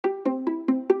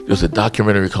There's a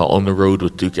documentary called On the Road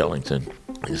with Duke Ellington.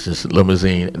 It's this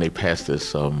limousine, and they pass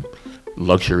this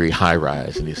luxury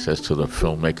high-rise, and he says to the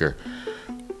filmmaker,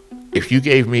 if you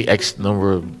gave me X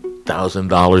number of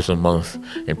 $1,000 a month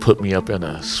and put me up in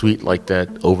a suite like that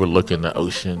overlooking the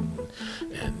ocean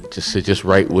and just said, just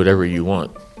write whatever you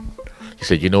want. He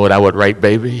said, you know what I would write,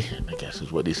 baby? And I guess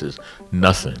is what he says,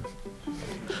 nothing.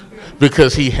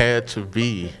 Because he had to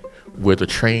be where the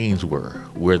trains were,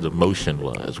 where the motion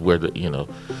was, where the,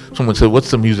 someone said,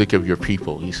 what's the music of your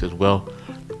people? He says, well,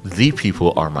 the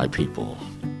people are my people.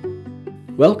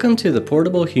 Welcome to The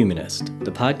Portable Humanist,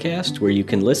 the podcast where you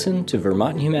can listen to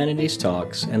Vermont Humanities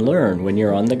talks and learn when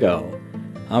you're on the go.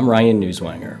 I'm Ryan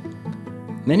Newswanger.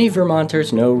 Many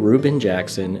Vermonters know Reuben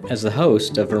Jackson as the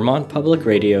host of Vermont Public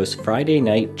Radio's Friday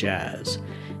Night Jazz.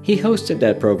 He hosted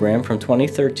that program from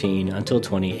 2013 until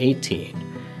 2018.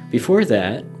 Before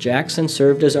that, Jackson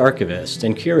served as archivist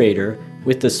and curator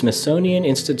with the Smithsonian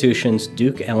Institution's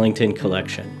Duke Ellington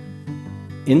collection.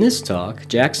 In this talk,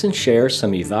 Jackson shares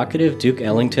some evocative Duke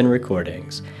Ellington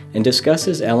recordings and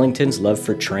discusses Ellington's love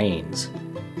for trains.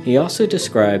 He also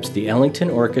describes the Ellington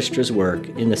Orchestra's work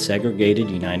in the segregated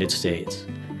United States.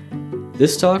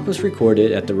 This talk was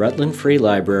recorded at the Rutland Free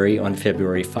Library on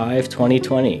February 5,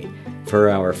 2020, for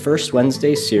our first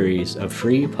Wednesday series of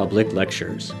free public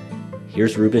lectures.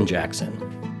 Here's Reuben Jackson.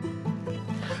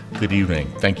 Good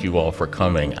evening. Thank you all for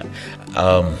coming.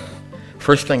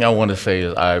 First thing I want to say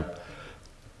is I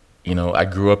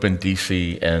grew up in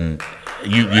D.C. and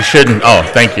you shouldn't. Oh,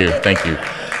 thank you.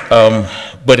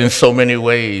 But in so many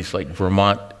ways, like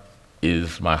Vermont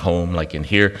is my home, like in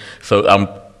here. So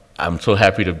I'm so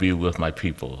happy to be with my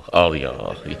people, all of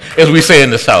y'all. As we say in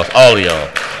the South, all of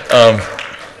y'all.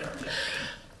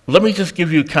 Let me just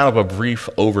give you kind of a brief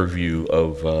overview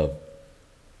of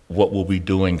what we'll be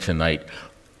doing tonight.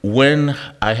 When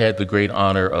I had the great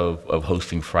honor of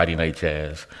hosting Friday Night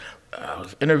Jazz, I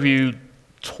was interviewed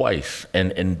twice,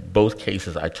 and in both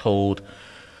cases I told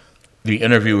the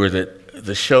interviewer that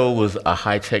the show was a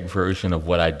high-tech version of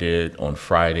what I did on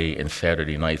Friday and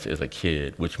Saturday nights as a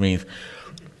kid, which means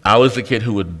I was the kid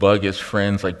who would bug his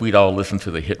friends, like we'd all listen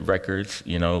to the hit records,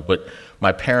 but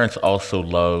my parents also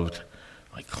loved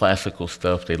like classical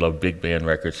stuff. They loved big band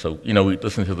records, so we'd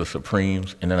listen to the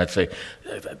Supremes, and then I'd say,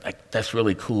 that's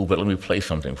really cool, but let me play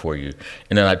something for you.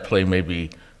 And then I'd play maybe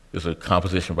there's a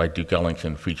composition by Duke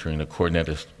Ellington featuring the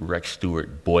cornetist Rex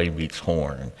Stewart, Boy Meets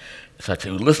Horn. So I'd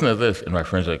say, listen to this, and my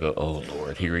friends would go, oh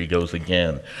Lord, here he goes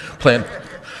again.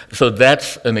 So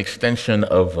that's an extension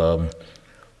of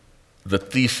the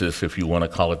thesis, if you want to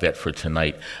call it that, for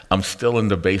tonight. I'm still in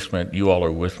the basement. You all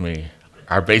are with me.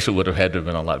 Our basement would have had to have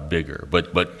been a lot bigger,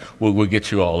 but we'll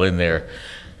get you all in there.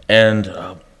 And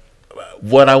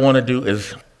what I want to do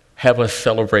is have us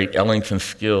celebrate Ellington's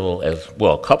skill as,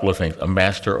 well, a couple of things, a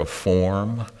master of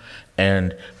form,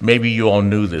 and maybe you all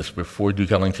knew this, before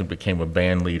Duke Ellington became a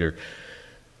band leader,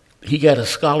 he got a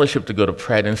scholarship to go to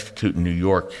Pratt Institute in New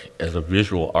York as a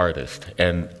visual artist,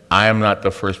 and I am not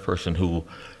the first person who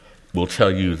will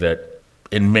tell you that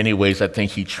in many ways I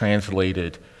think he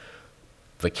translated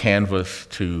the canvas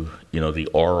to, the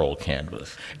oral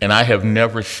canvas. And I have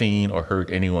never seen or heard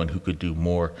anyone who could do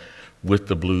more with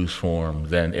the blues form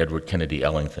than Edward Kennedy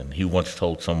Ellington. He once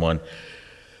told someone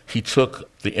he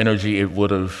took the energy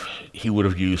he would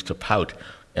have used to pout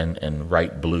and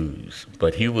write blues,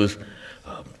 but he was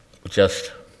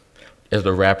just, as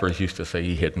the rappers used to say,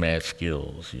 he had mad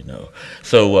skills,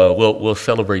 So we'll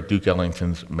celebrate Duke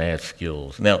Ellington's mad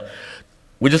skills. Now,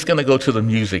 we're just going to go to the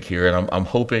music here, and I'm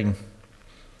hoping.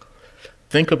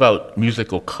 Think about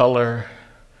musical color,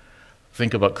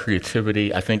 think about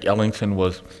creativity. I think Ellington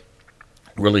was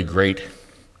really great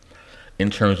in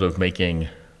terms of making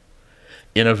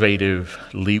innovative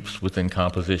leaps within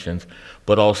compositions,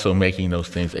 but also making those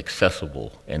things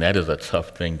accessible. And that is a tough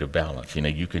thing to balance.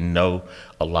 You can know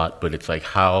a lot, but it's like,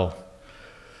 how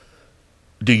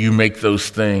do you make those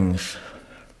things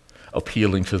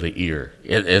appealing to the ear?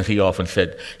 As he often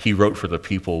said, he wrote for the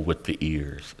people with the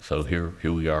ears. So here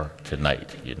we are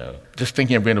tonight, Just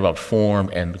thinking a bit about form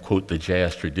and, quote, the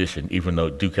jazz tradition, even though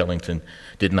Duke Ellington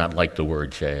did not like the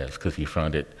word jazz because he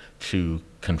found it too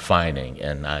confining,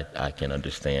 and I can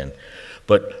understand.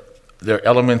 But there are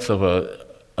elements of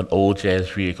an old jazz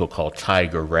vehicle called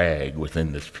Tiger Rag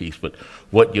within this piece. But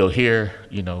what you'll hear,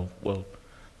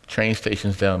 train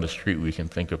stations down the street, we can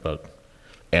think about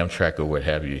Amtrak or what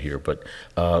have you here, but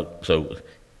so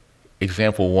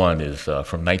example one is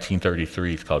from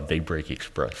 1933. It's called Daybreak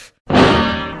Express.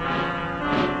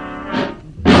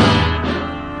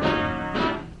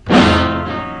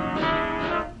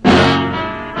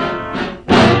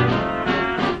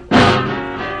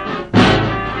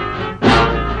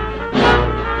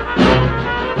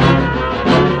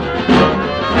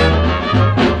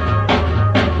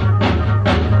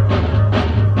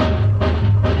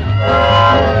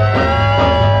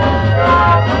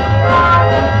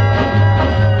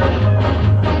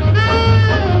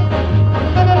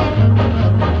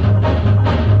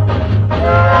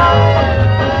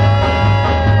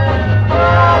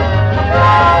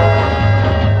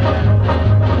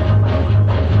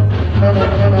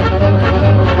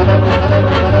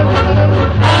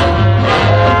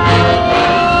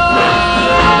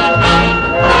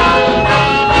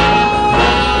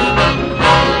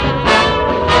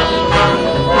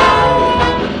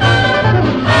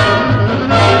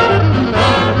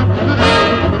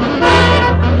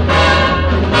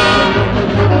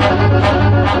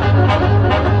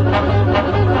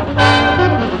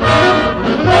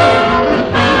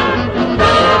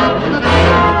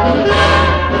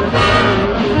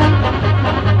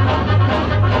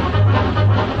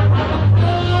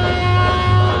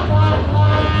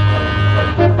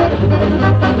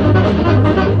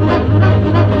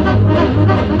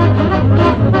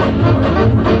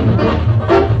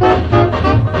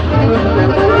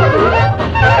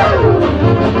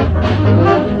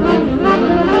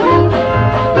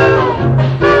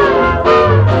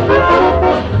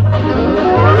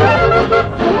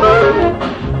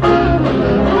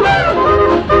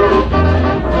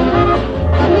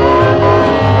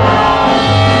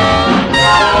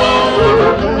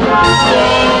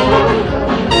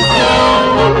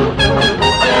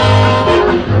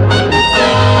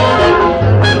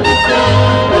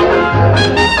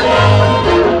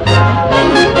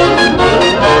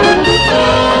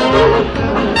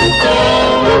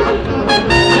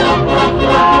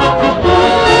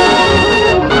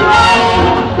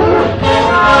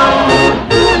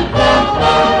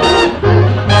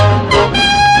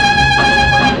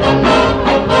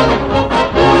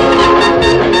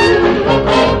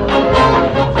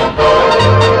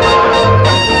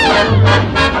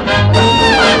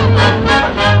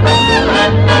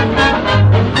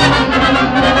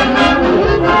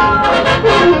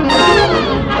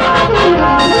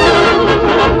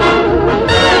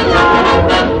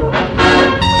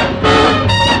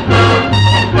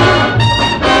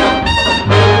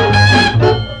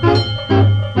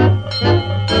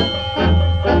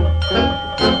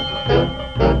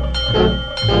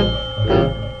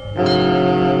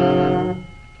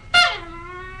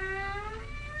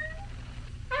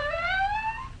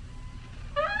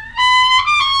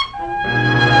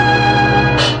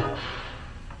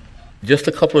 Just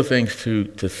a couple of things to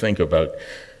think about.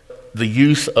 The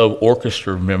use of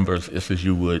orchestra members is as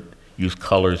you would use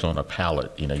colors on a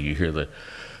palette. You hear the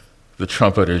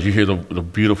trumpeters, you hear the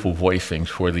beautiful voicings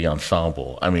for the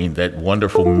ensemble. I mean, that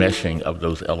wonderful meshing of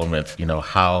those elements.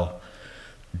 How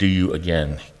do you,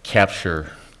 again,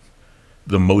 capture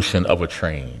the motion of a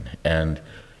train? And,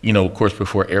 of course,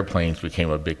 before airplanes became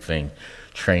a big thing,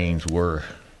 trains were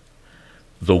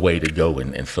the way to go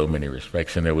in so many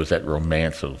respects. And there was that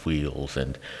romance of wheels.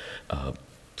 And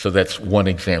so that's one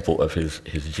example of his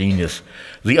genius.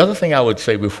 The other thing I would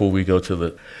say before we go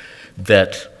to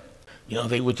that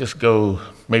they would just go,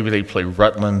 maybe they'd play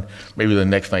Rutland, maybe the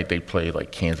next night they'd play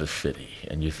like Kansas City.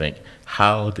 And you think,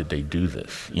 how did they do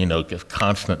this? Just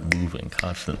constant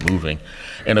moving.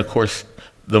 And of course,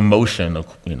 the motion,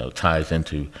 ties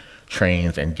into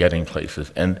trains and getting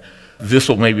places. And this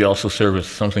will maybe also serve as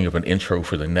something of an intro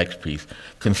for the next piece.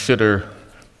 Consider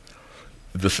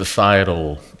the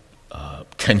societal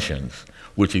tensions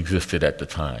which existed at the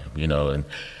time, and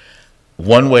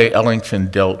one way Ellington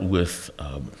dealt with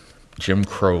Jim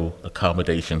Crow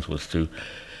accommodations was to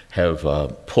have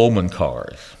Pullman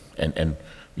cars and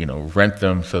rent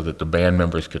them so that the band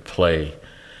members could play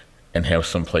and have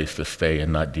some place to stay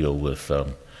and not deal with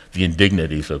the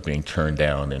indignities of being turned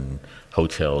down in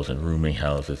hotels and rooming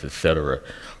houses, etc.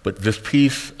 But this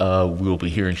piece we'll be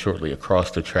hearing shortly,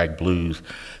 Across the Track Blues,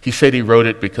 he said he wrote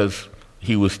it because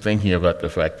he was thinking about the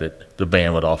fact that the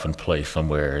band would often play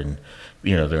somewhere and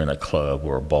they're in a club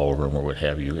or a ballroom or what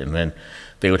have you, and then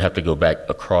they would have to go back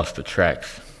across the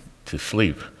tracks to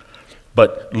sleep.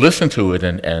 But listen to it,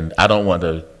 and I don't want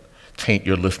to taint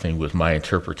your listening with my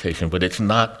interpretation, but it's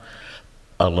not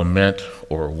a lament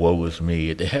or woe is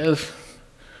me. It has,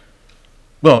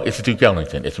 it's Duke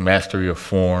Ellington. It's mastery of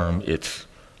form. It's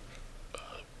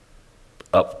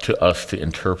up to us to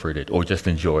interpret it or just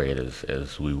enjoy it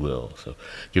as we will. So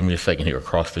give me a second here,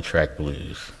 Across the Track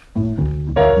Blues.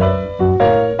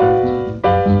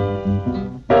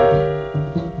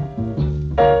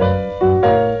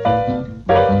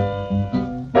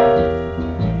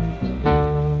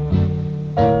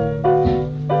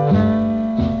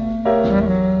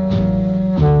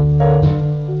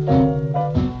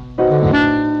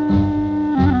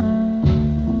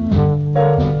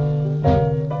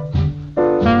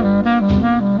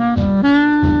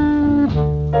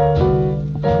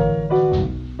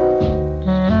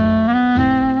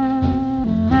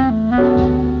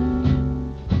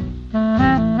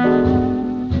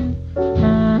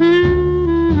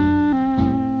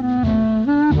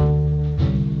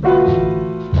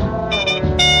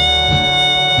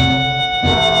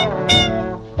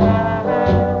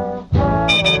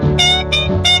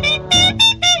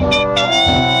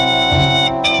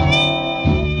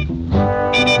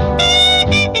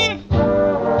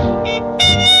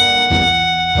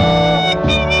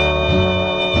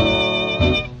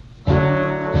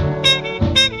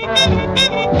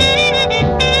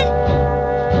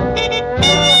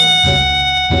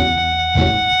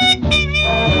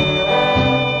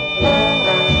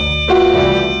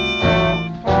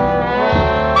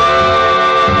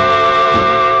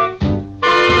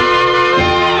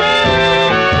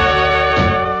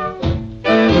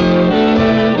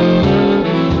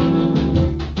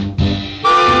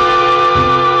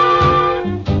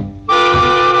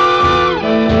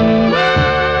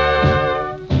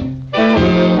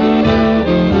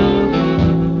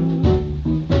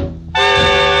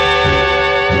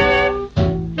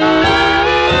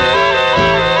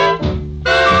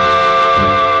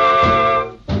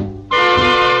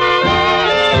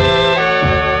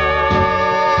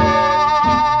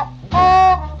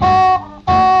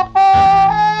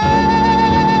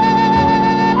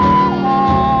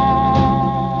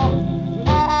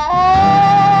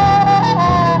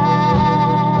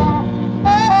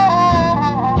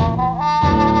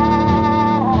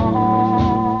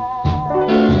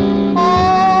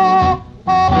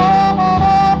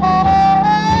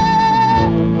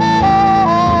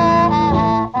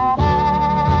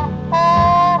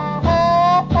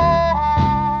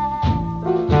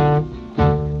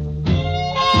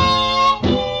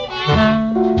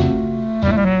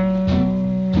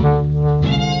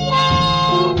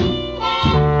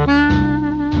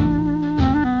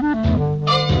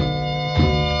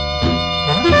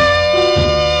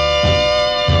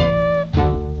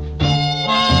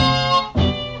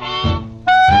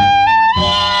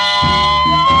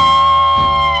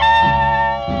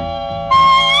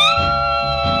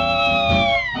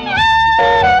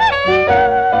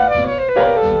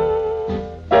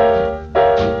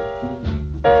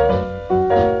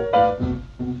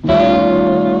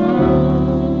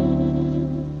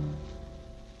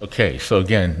 Okay, so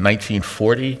again,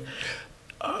 1940.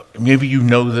 Maybe you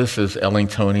know this as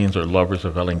Ellingtonians or lovers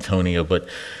of Ellingtonia, but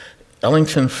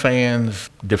Ellington fans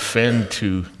defend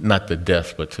to not the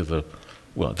death, but to the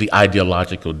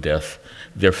ideological death,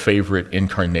 their favorite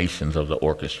incarnations of the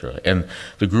orchestra. And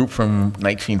the group from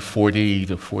 1940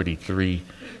 to 43,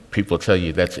 people tell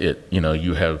you that's it.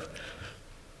 You have,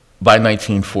 by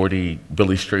 1940,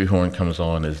 Billy Strayhorn comes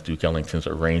on as Duke Ellington's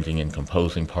arranging and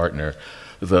composing partner.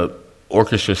 The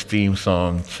orchestra's theme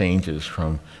song changes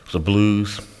from the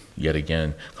blues, yet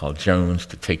again, called Jones,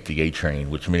 to Take the A Train,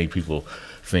 which many people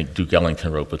think Duke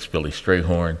Ellington wrote, but it's Billy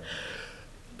Strayhorn.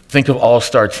 Think of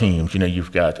all-star teams.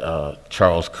 You've got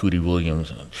Charles Cootie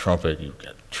Williams on trumpet, you've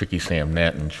got Tricky Sam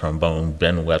Natton, trombone,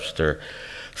 Ben Webster,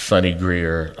 Sonny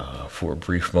Greer for a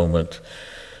brief moment.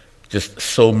 Just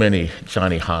so many,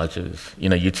 Johnny Hodges.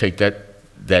 You take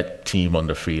that team on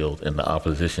the field and the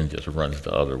opposition just runs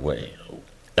the other way.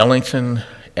 Ellington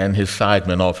and his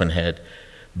sidemen often had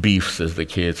beefs, as the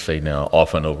kids say now,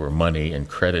 often over money and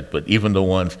credit, but even the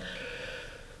ones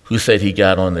who said he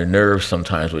got on their nerves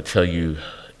sometimes would tell you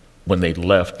when they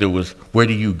left, there was, where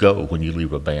do you go when you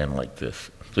leave a band like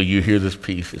this? So you hear this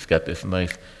piece, it's got this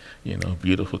nice,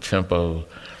 beautiful tempo,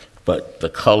 but the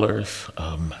colors,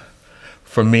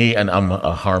 for me, and I'm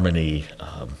a harmony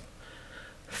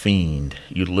fiend,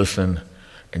 you listen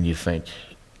and you think,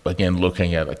 again,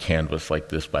 looking at a canvas like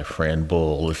this by Fran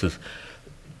Bull,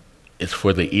 it's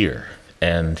for the ear.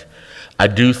 And I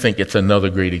do think it's another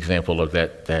great example of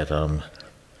that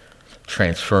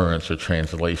transference or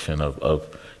translation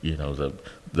of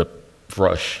the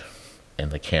brush and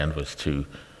the canvas to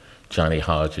Johnny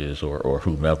Hodges or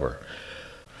whomever.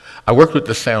 I worked with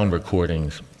the sound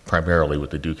recordings primarily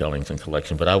with the Duke Ellington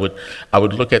collection, but I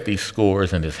would look at these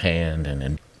scores in his hand,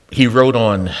 and he wrote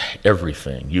on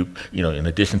everything. In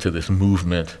addition to this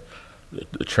movement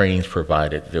the trains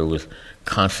provided, there was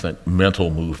constant mental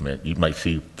movement. You might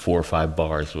see 4 or 5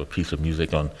 bars of a piece of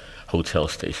music on hotel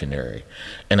stationery.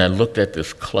 And I looked at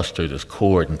this cluster, this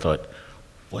chord, and thought,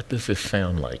 what does this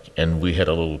sound like? And we had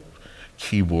a little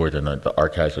keyboard in the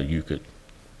archives where you could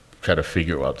try to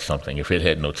figure out something if it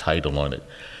had no title on it.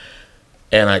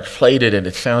 And I played it, and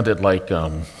it sounded like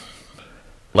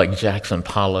Jackson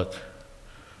Pollock,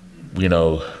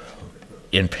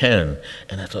 in pen.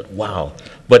 And I thought, wow.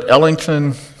 But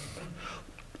Ellington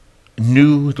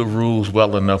knew the rules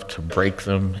well enough to break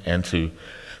them and to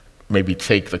maybe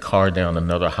take the car down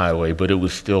another highway, but it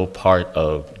was still part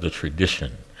of the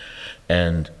tradition.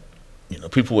 And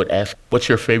people would ask, what's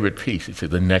your favorite piece? He'd say,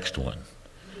 the next one.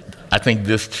 I think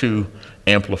this too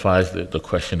amplifies the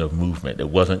question of movement. It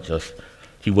wasn't just,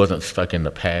 he wasn't stuck in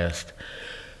the past,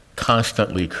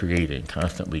 constantly creating,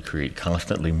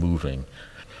 constantly moving.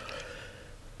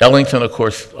 Ellington, of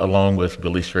course, along with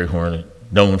Billy Strayhorn,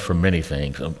 known for many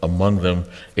things, among them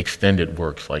extended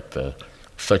works like the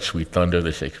Such Sweet Thunder,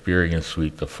 the Shakespearean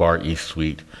Suite, the Far East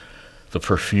Suite, the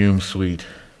Perfume Suite,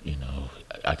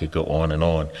 I could go on and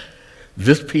on.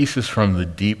 This piece is from the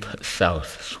Deep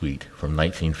South Suite from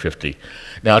 1950.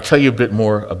 Now, I'll tell you a bit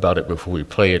more about it before we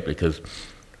play it, because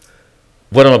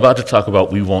what I'm about to talk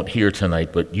about we won't hear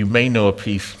tonight, but you may know a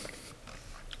piece.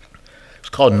 It's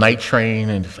called Night Train,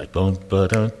 and it's like boom,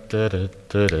 ba-dum,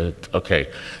 da-da-da-da.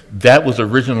 Okay, that was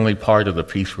originally part of the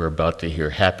piece we're about to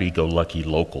hear, Happy Go Lucky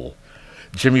Local.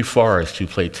 Jimmy Forrest, who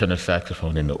played tenor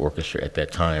saxophone in the orchestra at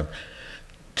that time,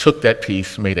 took that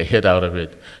piece, made a hit out of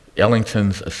it.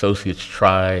 Ellington's associates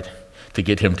tried to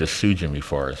get him to sue Jimmy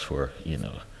Forrest for,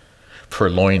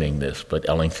 purloining this, but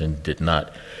Ellington did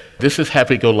not. This is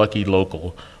Happy Go Lucky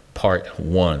Local, Part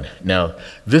 1. Now,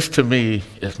 this to me,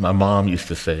 as my mom used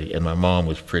to say, and my mom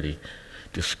was pretty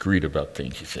discreet about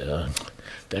things, she said,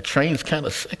 that train's kind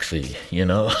of sexy,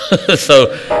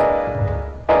 So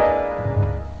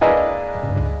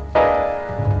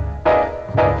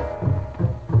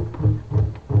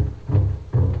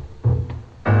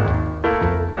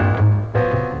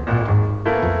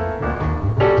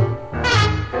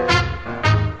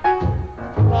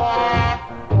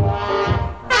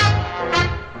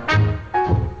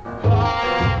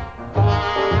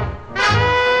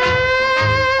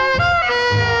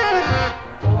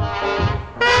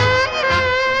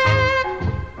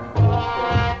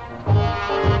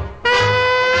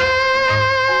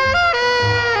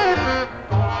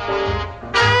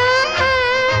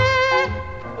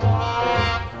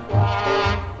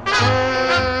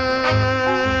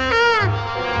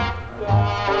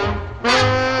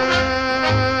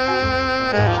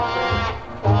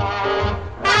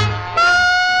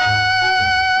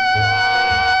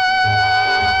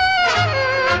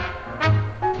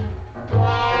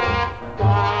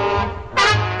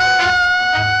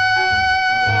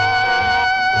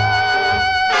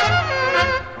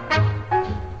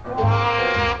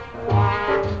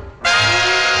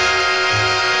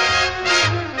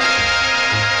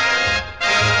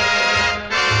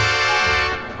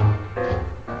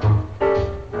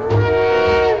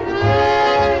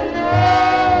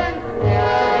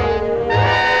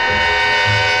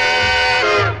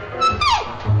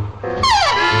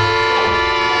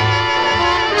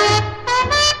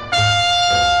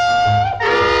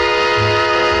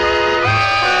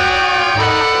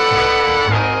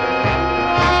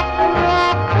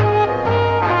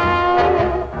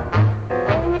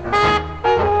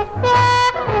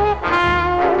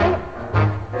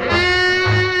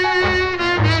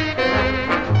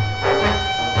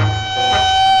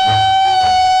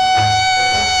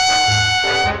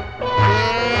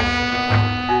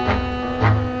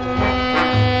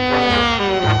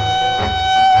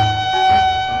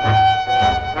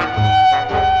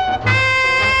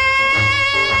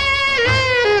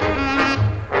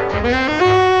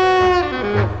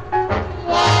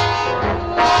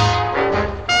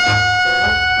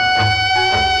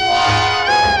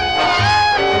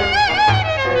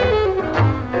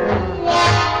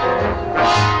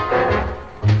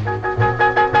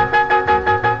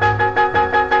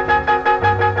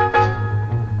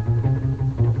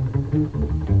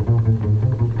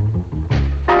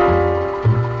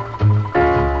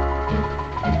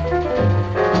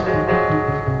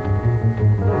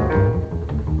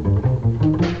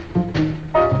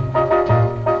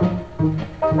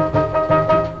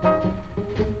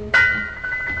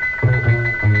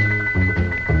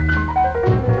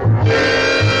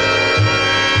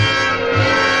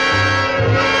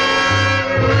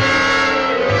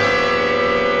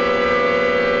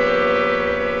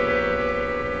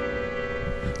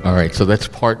right, so that's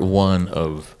part one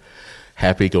of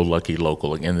Happy-Go-Lucky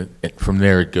Local, and from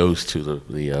there it goes to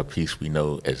the piece we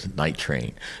know as Night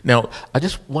Train. Now, I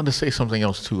just want to say something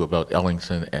else too about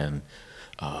Ellington and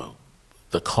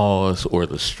the cause or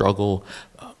the struggle,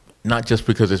 not just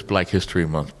because it's Black History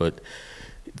Month, but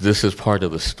this is part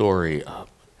of the story.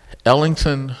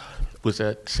 Ellington was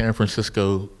at San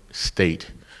Francisco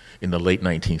State in the late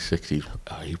 1960s.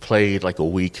 He played like a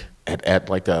week at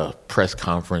like a press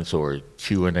conference or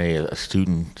Q&A. A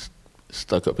student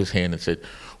stuck up his hand and said,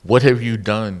 "What have you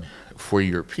done for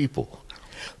your people?"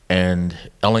 And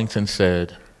Ellington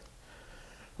said,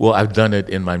 "Well, I've done it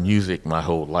in my music my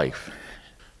whole life."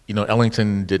 You know,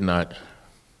 Ellington did not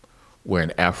wear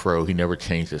an afro. He never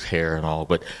changed his hair and all,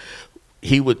 but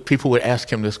people would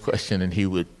ask him this question, and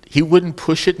he wouldn't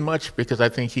push it much because I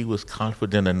think he was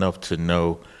confident enough to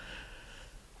know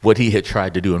what he had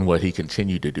tried to do and what he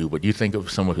continued to do. But you think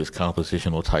of some of his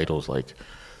compositional titles like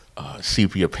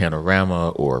Sepia Panorama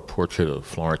or Portrait of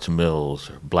Florence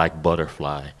Mills or Black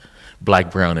Butterfly,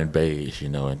 Black, Brown, and Beige, you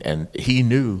know, and he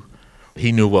knew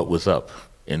what was up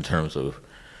in terms of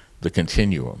the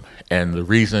continuum. And the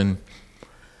reason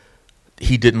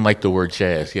he didn't like the word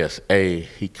jazz, yes,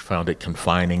 he found it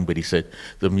confining, but he said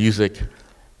the music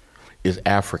is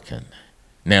African.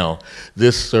 Now,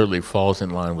 this certainly falls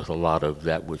in line with a lot of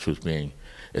that which was being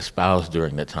espoused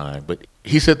during that time, but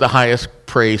he said the highest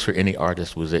praise for any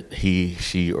artist was that he,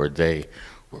 she, or they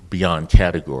were beyond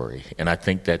category, and I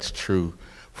think that's true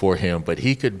for him. But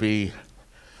he could be,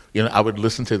 you know, I would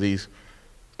listen to these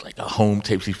like home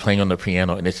tapes he's playing on the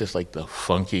piano, and it's just like the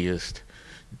funkiest,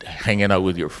 hanging out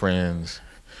with your friends,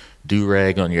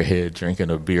 do-rag on your head, drinking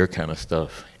a beer kind of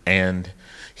stuff. And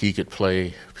he could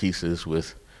play pieces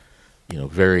with, you know,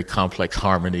 very complex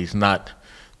harmonies, not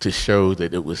to show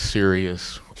that it was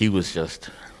serious. He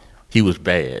was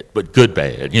bad, but good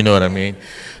bad, you know what I mean?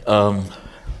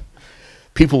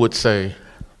 People would say,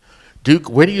 "Duke,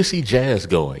 where do you see jazz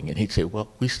going?" And he'd say, "Well,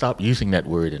 we stopped using that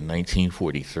word in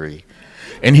 1943.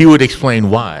 And he would explain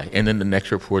why. And then the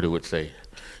next reporter would say,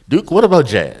 "Duke, what about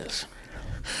jazz?"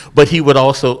 But he would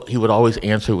always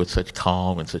answer with such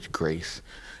calm and such grace.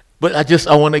 But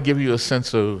I want to give you a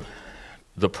sense of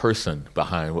the person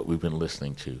behind what we've been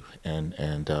listening to.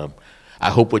 And I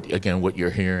hope what you're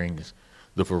hearing is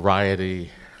the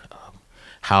variety,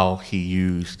 how he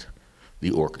used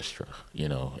the orchestra, you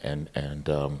know, and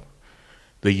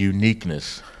the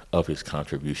uniqueness of his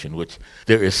contribution, which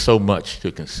there is so much to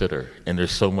consider, and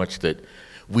there's so much that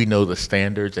we know the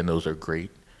standards, and those are great.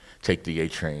 Take the A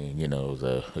Train, you know,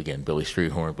 Billy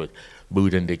Strayhorn, but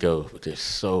Mood Indigo. But there is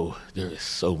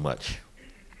so much.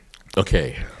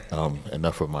 Okay,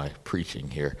 enough of my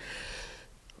preaching here.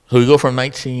 So we go from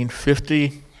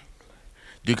 1950.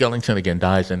 Duke Ellington again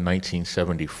dies in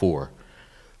 1974.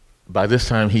 By this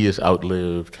time, he has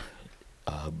outlived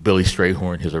Billy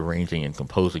Strayhorn, his arranging and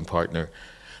composing partner.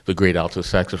 The great alto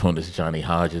saxophonist Johnny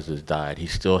Hodges has died. He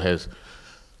still has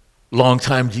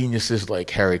longtime geniuses like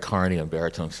Harry Carney on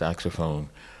baritone saxophone,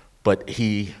 but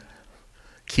he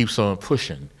keeps on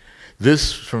pushing.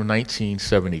 This from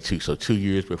 1972, so 2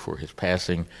 years before his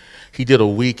passing. He did a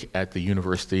week at the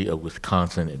University of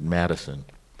Wisconsin in Madison.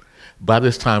 By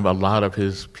this time, a lot of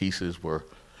his pieces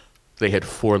they had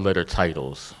four-letter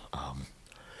titles.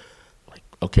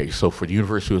 So for the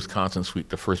University of Wisconsin suite,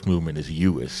 the first movement is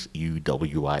UWIS,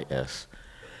 U-W-I-S.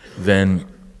 Then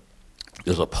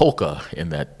there's a polka in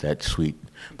that suite,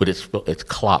 but it's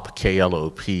Klop,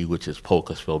 K-L-O-P, which is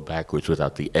polka spelled backwards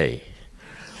without the A.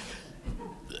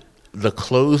 The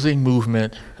closing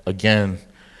movement, again,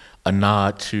 a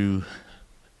nod to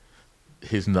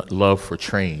his love for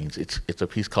trains. It's a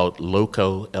piece called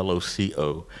Loco,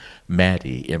 L-O-C-O,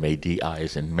 Maddie, M-A-D-I,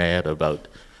 as in mad about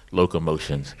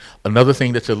locomotions. Another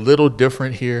thing that's a little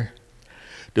different here,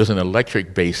 there's an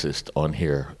electric bassist on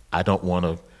here. I don't want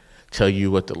to tell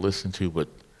you what to listen to, but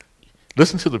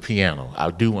listen to the piano. I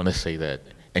do want to say that.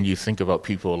 And you think about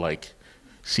people like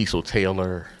Cecil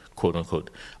Taylor, quote-unquote,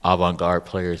 avant-garde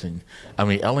players. And I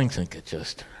mean, Ellington could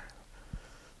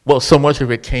so much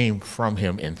of it came from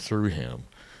him and through him,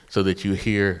 so that you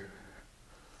hear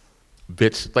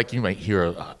bits, like you might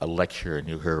hear a lecture and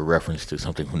you hear a reference to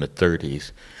something from the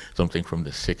 30s, something from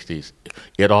the 60s.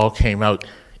 It all came out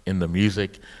in the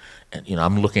music. And, you know,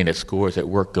 I'm looking at scores at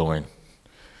work going,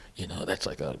 you know, that's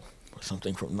like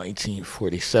something from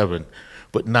 1947,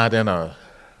 but not in a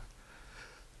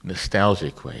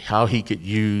nostalgic way. How he could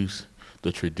use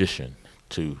the tradition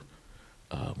to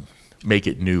make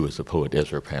it new, as the poet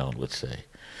Ezra Pound would say.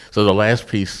 So the last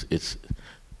piece, it's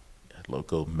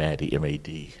Loco, Maddie,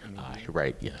 M-A-D-I.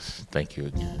 Right, yes. Thank you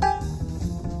again.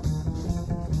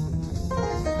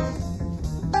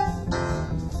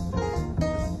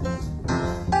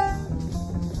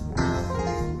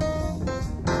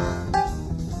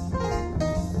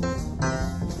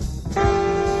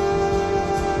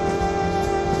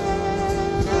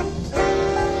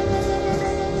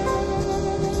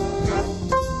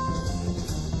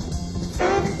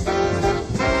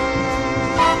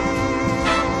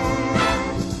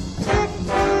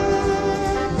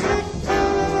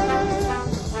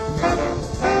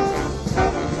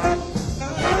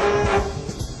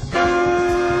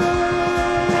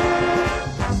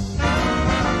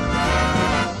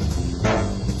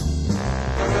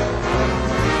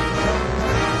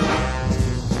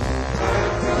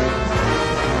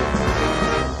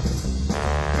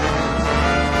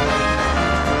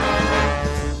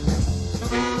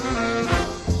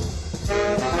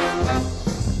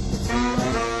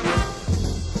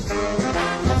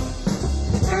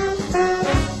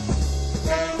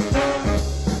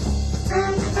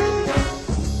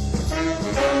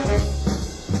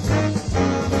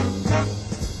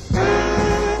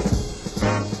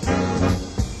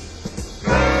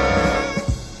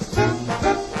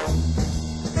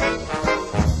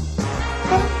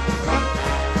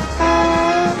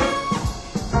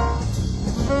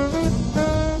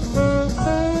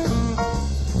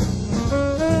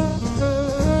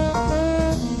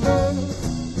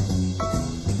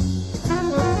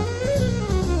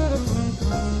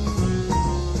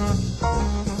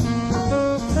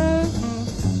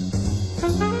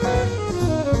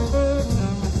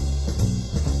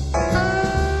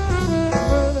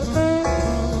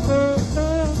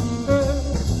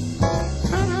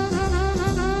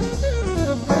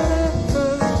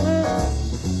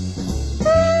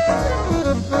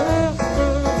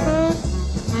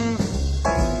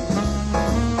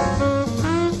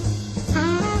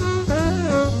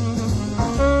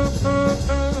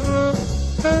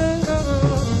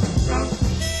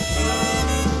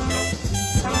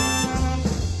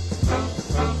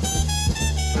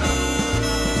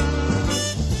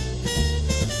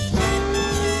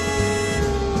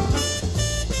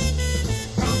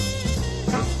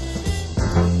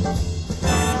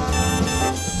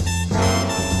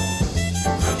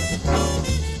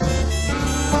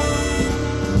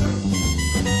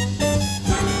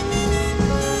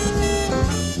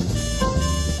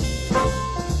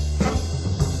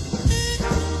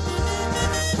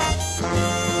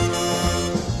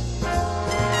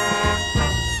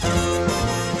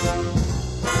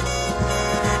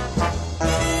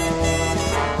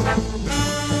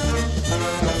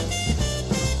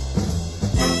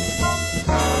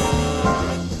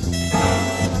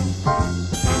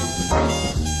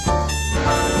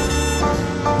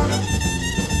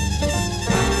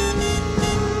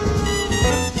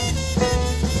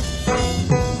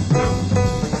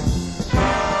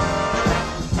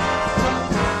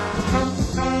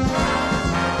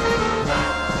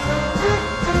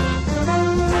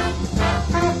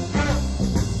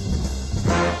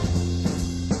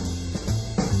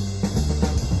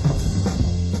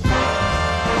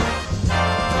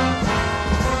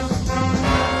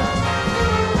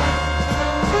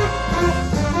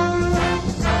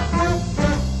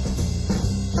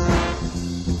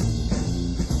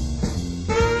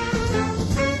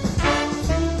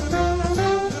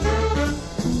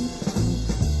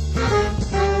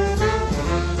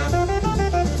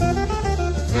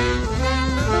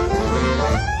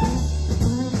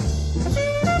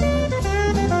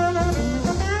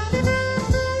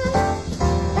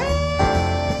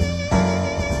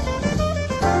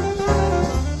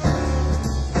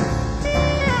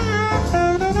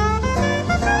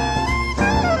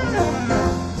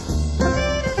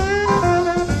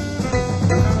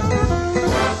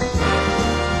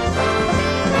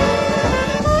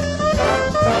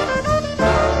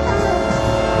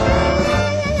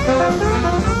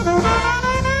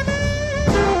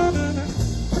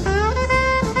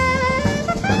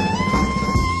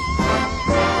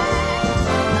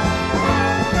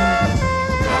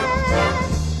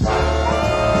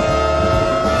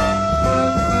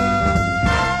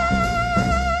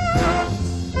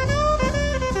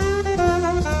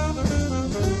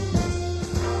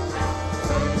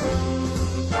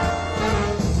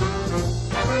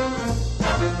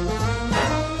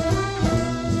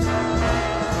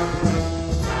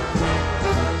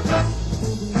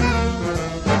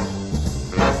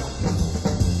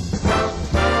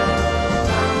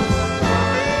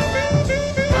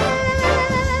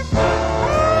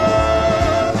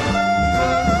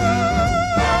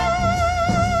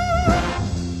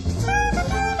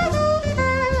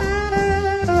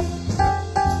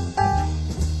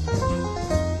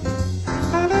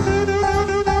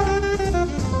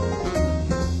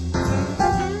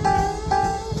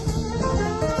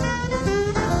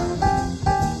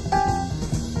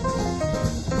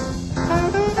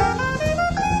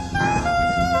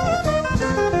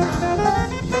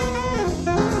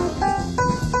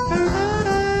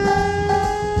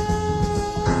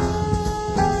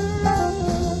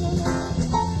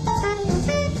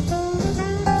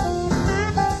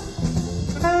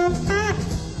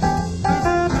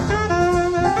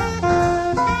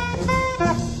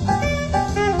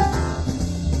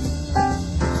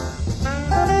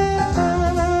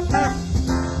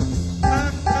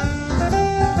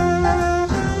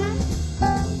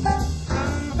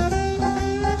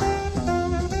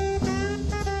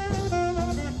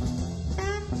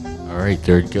 right,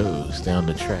 there it goes, down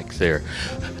the tracks there.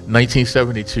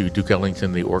 1972, Duke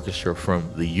Ellington, the orchestra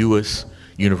from the U.S.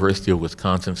 University of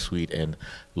Wisconsin Suite, and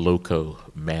Loco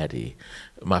Maddie.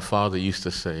 My father used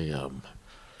to say,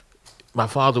 my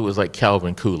father was like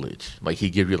Calvin Coolidge. Like,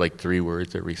 he'd give you like 3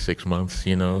 words every 6 months,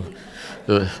 you know?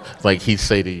 Like, he'd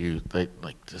say to you,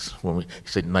 like this, when he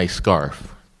said, nice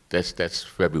scarf. That's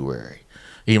February.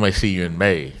 He might see you in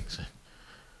May.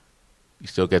 You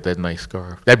still got that nice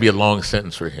scarf? That'd be a long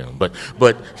sentence for him.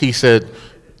 But he said,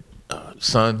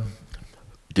 son,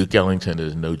 Duke Ellington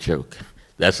is no joke.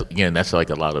 That's like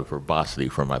a lot of verbosity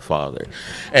from my father.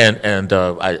 And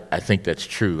I think that's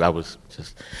true. I was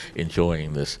just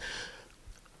enjoying this.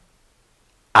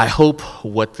 I hope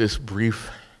what this brief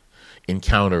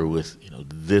encounter with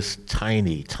this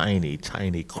tiny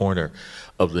corner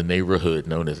of the neighborhood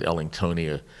known as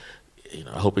Ellingtonia,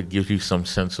 I hope it gives you some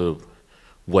sense of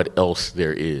what else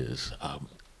there is.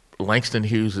 Langston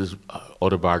Hughes'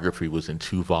 autobiography was in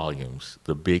 2 volumes,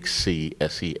 The Big C,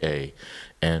 S-E-A,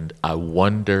 and I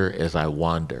Wonder as I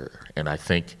Wander. And I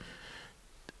think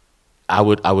I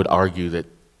would argue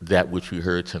that which we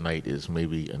heard tonight is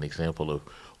maybe an example of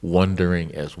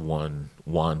wondering as one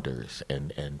wanders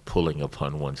and pulling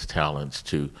upon one's talents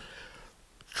to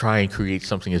try and create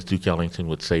something, as Duke Ellington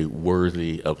would say,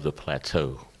 worthy of the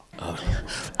plateau.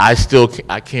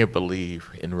 I can't believe,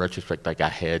 in retrospect, like I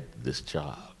had this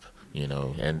job,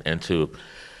 and to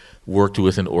work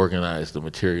with and organize the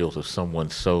materials of someone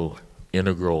so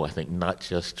integral, I think, not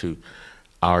just to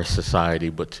our society,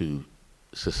 but to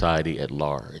society at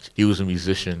large. He was a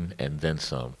musician and then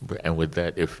some. And with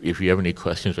that, if you have any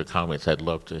questions or comments, I'd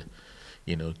love to,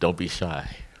 don't be shy.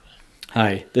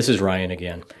 Hi, this is Ryan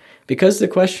again. Because the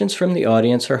questions from the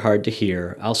audience are hard to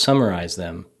hear, I'll summarize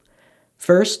them.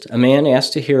 First, a man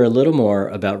asked to hear a little more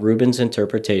about Reuben's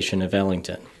interpretation of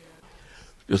Ellington.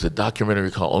 There's a documentary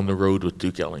called On the Road with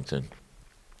Duke Ellington.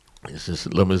 It's this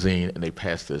limousine, and they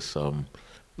pass this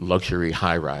luxury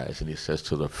high-rise, and he says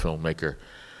to the filmmaker,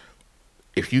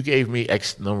 if you gave me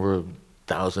X number of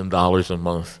 $1,000 a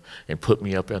month and put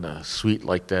me up in a suite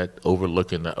like that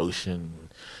overlooking the ocean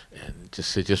and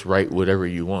just said, just write whatever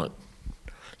you want.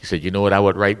 He said, you know what I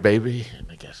would write, baby? And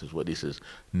I guess is what he says,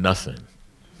 nothing.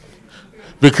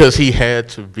 Because he had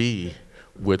to be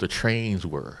where the trains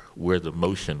were, where the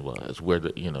motion was,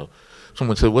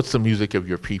 someone said, what's the music of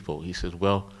your people? He says,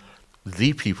 well,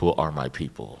 the people are my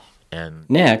people. And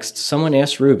next, someone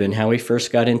asked Reuben how he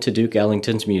first got into Duke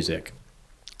Ellington's music.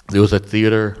 There was a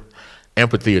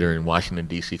amphitheater in Washington,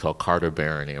 D.C. called Carter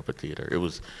Barron Amphitheater. It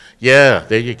was, there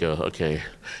you go, okay.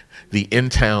 The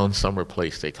in-town summer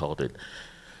place, they called it.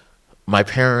 My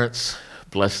parents,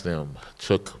 bless them,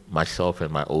 took myself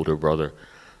and my older brother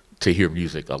to hear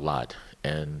music a lot.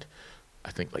 And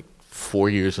I think like 4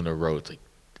 years in a row, it's like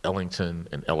Ellington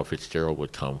and Ella Fitzgerald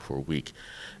would come for a week.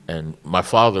 And my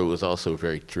father was also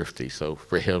very thrifty, so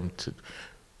for him to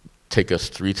take us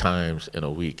 3 times in a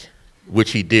week,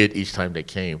 which he did each time they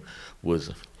came,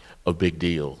 was a big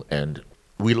deal. And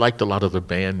we liked a lot of the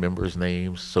band members'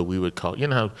 names, so we would call,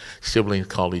 how siblings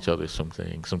call each other some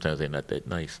things. Sometimes they're not that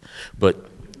nice. But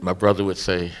my brother would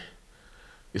say,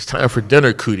 it's time for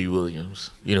dinner, Cootie Williams,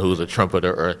 who was a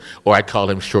trumpeter, or I'd call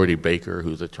him Shorty Baker,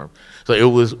 who's a trumpeter.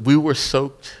 So we were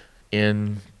soaked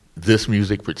in this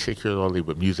music particularly,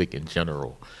 but music in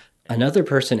general. Another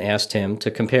person asked him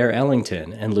to compare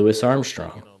Ellington and Louis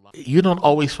Armstrong. You don't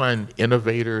always find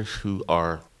innovators who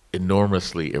are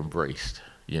enormously embraced,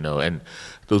 and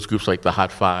those groups like the Hot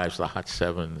Fives, the Hot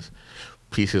Sevens,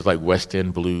 pieces like West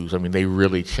End Blues, they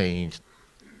really changed,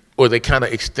 or they kind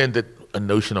of extended a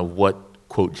notion of what,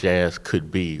 quote, jazz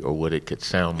could be or what it could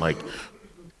sound like.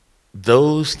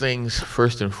 Those things,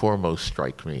 first and foremost,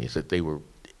 strike me is that they were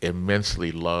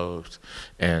immensely loved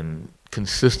and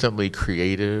consistently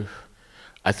creative.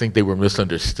 I think they were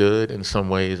misunderstood in some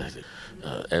ways.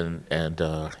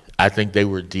 I think they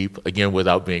were deep, again,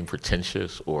 without being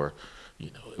pretentious or,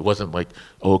 it wasn't like,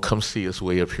 oh, come see us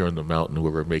way up here on the mountain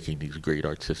where we're making these great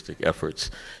artistic efforts.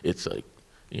 It's like,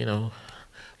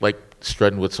 like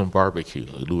strutting with some barbecue,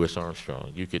 like Louis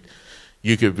Armstrong.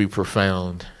 You could be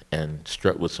profound and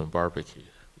strut with some barbecue,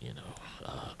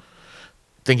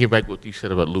 Thinking back what you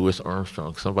said about Louis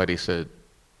Armstrong, somebody said,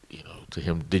 to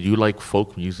him, did you like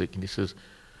folk music? And he says,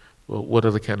 well, what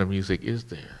other kind of music is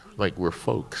there? Like, we're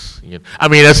folks.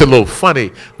 That's a little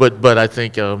funny, but I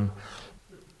think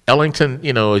Ellington,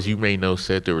 as you may know,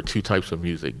 said there were 2 types of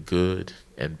music, good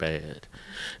and bad,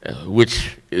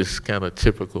 which is kind of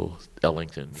typical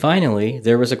Ellington. Finally,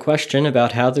 there was a question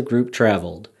about how the group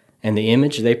traveled and the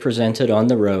image they presented on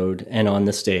the road and on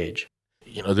the stage.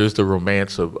 there's the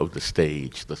romance of the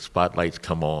stage. The spotlights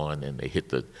come on and they hit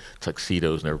the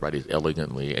tuxedos and everybody's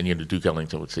elegantly. And, Duke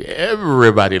Ellington would say,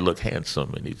 everybody look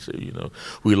handsome. And he'd say,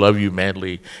 we love you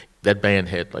madly. That band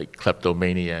had like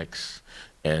kleptomaniacs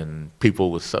and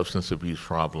people with substance abuse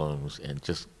problems and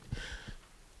just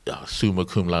summa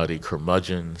cum laude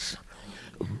curmudgeons.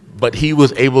 But he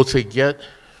was able to get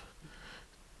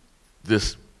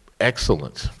this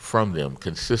excellence from them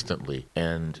consistently.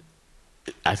 And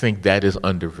I think that is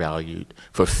undervalued.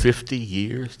 For 50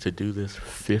 years to do this,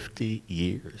 50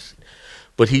 years.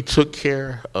 But he took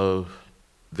care of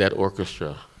that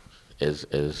orchestra as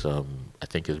I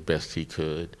think as best he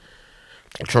could.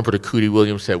 And trumpeter Cootie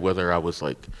Williams said whether I was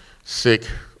like sick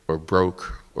or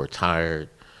broke or tired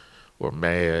or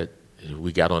mad,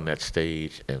 we got on that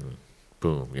stage and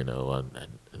boom, and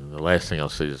the last thing I'll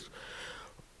say is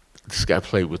this guy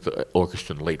played with the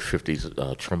orchestra in the late 50s,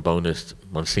 trombonist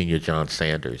Monsignor John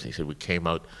Sanders. He said we came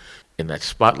out and that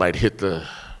spotlight hit the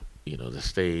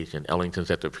stage and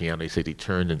Ellington's at the piano. He said he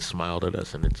turned and smiled at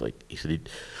us and it's like, he said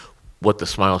what the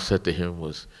smile said to him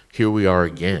was, here we are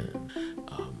again.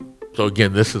 So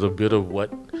again, this is a bit of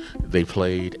what they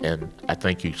played and I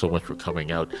thank you so much for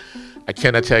coming out. I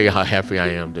cannot tell you how happy I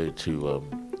am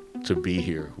to be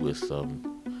here with,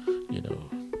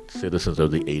 citizens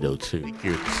of the 802. Thank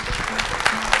you.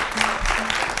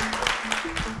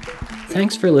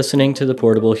 Thanks for listening to The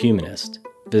Portable Humanist.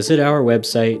 Visit our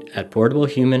website at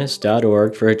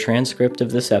portablehumanist.org for a transcript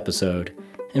of this episode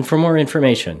and for more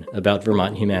information about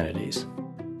Vermont humanities.